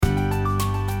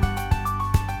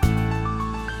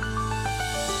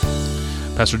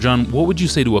Pastor John, what would you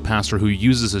say to a pastor who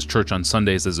uses his church on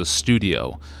Sundays as a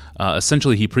studio?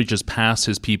 Essentially, he preaches past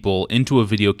his people into a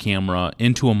video camera,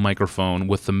 into a microphone,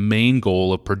 with the main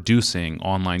goal of producing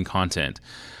online content.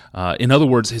 In other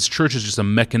words, his church is just a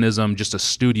mechanism, just a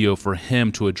studio for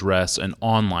him to address an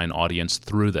online audience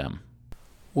through them.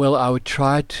 Well, I would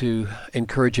try to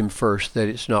encourage him first that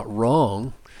it's not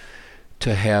wrong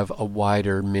to have a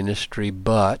wider ministry,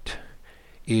 but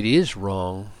it is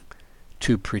wrong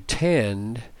to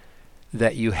pretend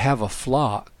that you have a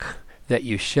flock that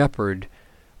you shepherd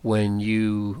when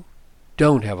you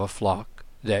don't have a flock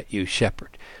that you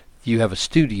shepherd. You have a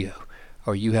studio,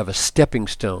 or you have a stepping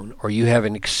stone, or you have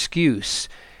an excuse.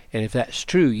 And if that's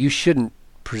true, you shouldn't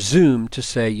presume to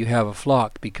say you have a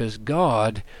flock, because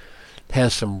God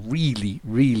has some really,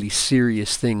 really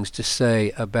serious things to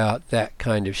say about that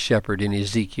kind of shepherd in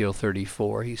Ezekiel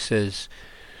 34. He says,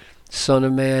 "Son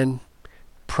of man,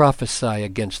 prophesy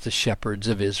against the shepherds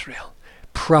of Israel.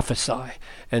 Prophesy,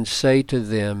 and say to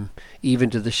them, even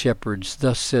to the shepherds,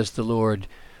 thus says the Lord,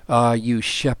 Ah, you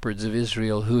shepherds of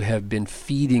Israel who have been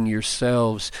feeding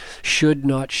yourselves, should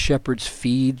not shepherds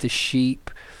feed the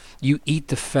sheep? You eat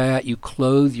the fat, you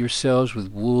clothe yourselves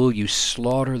with wool, you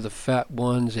slaughter the fat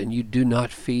ones, and you do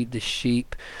not feed the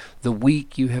sheep. The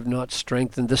weak you have not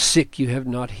strengthened, the sick you have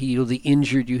not healed, the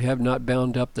injured you have not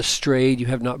bound up, the strayed you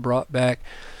have not brought back,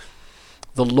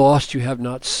 the lost you have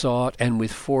not sought, and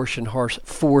with force and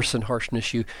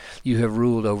harshness you have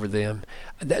ruled over them."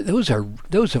 Those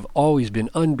have always been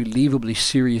unbelievably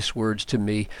serious words to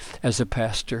me as a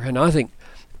pastor. And I think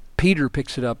Peter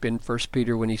picks it up in 1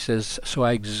 Peter when he says, "So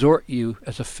I exhort you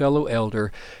as a fellow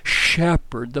elder,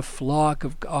 shepherd the flock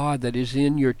of God that is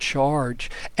in your charge.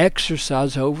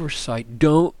 Exercise oversight.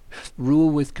 Don't rule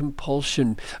with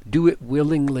compulsion. Do it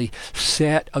willingly.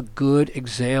 Set a good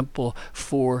example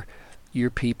for your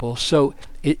people." So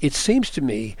it seems to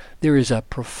me there is a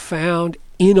profound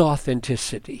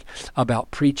inauthenticity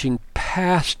about preaching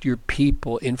past your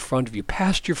people in front of you,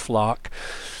 past your flock.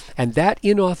 And that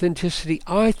inauthenticity,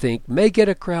 I think, may get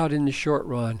a crowd in the short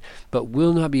run, but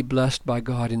will not be blessed by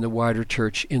God in the wider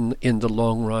church in the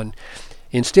long run.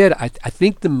 Instead, I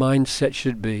think the mindset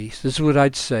should be, this is what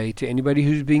I'd say to anybody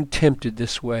who's being tempted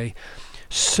this way: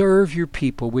 serve your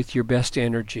people with your best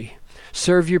energy.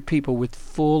 Serve your people with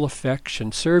full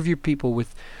affection. Serve your people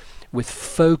with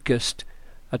focused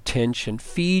attention.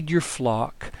 Feed your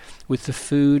flock with the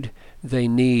food they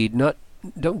need.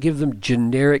 Don't give them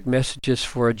generic messages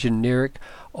for a generic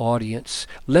audience.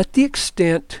 Let the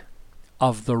extent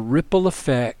of the ripple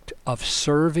effect of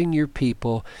serving your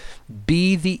people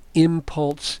be the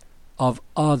impulse of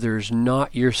others,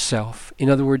 not yourself. In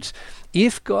other words,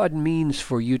 if God means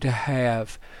for you to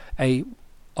have a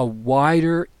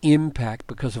wider impact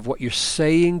because of what you're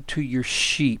saying to your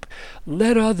sheep,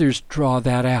 let others draw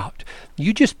that out.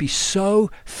 You just be so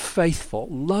faithful.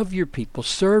 Love your people,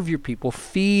 serve your people,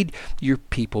 feed your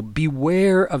people.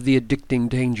 Beware of the addicting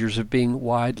dangers of being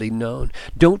widely known.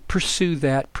 Don't pursue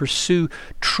that. Pursue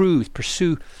truth.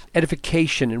 Pursue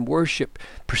edification and worship.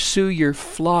 Pursue your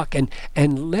flock, and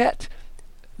let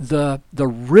the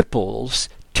ripples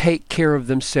take care of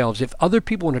themselves. If other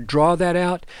people want to draw that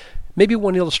out, maybe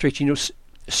one illustration,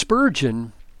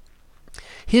 Spurgeon,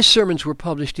 his sermons were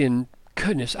published in,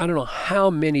 goodness, I don't know how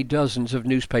many dozens of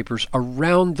newspapers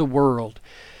around the world.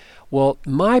 Well,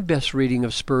 my best reading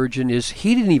of Spurgeon is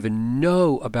he didn't even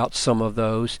know about some of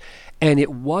those, and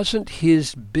it wasn't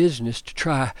his business to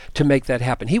try to make that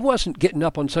happen. He wasn't getting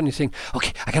up on Sunday saying,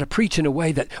 "Okay, I got to preach in a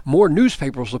way that more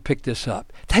newspapers will pick this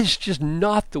up." That's just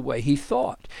not the way he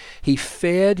thought. He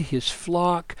fed his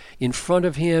flock in front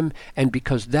of him, and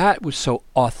because that was so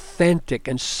authentic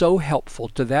and so helpful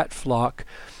to that flock,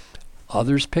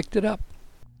 others picked it up.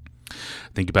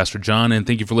 Thank you, Pastor John, and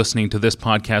thank you for listening to this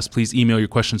podcast. Please email your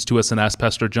questions to us and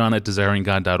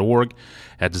askpastorjohn@desiringgod.org.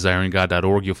 At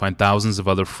desiringgod.org, you'll find thousands of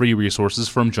other free resources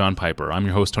from John Piper. I'm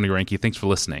your host, Tony Reinke. Thanks for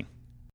listening.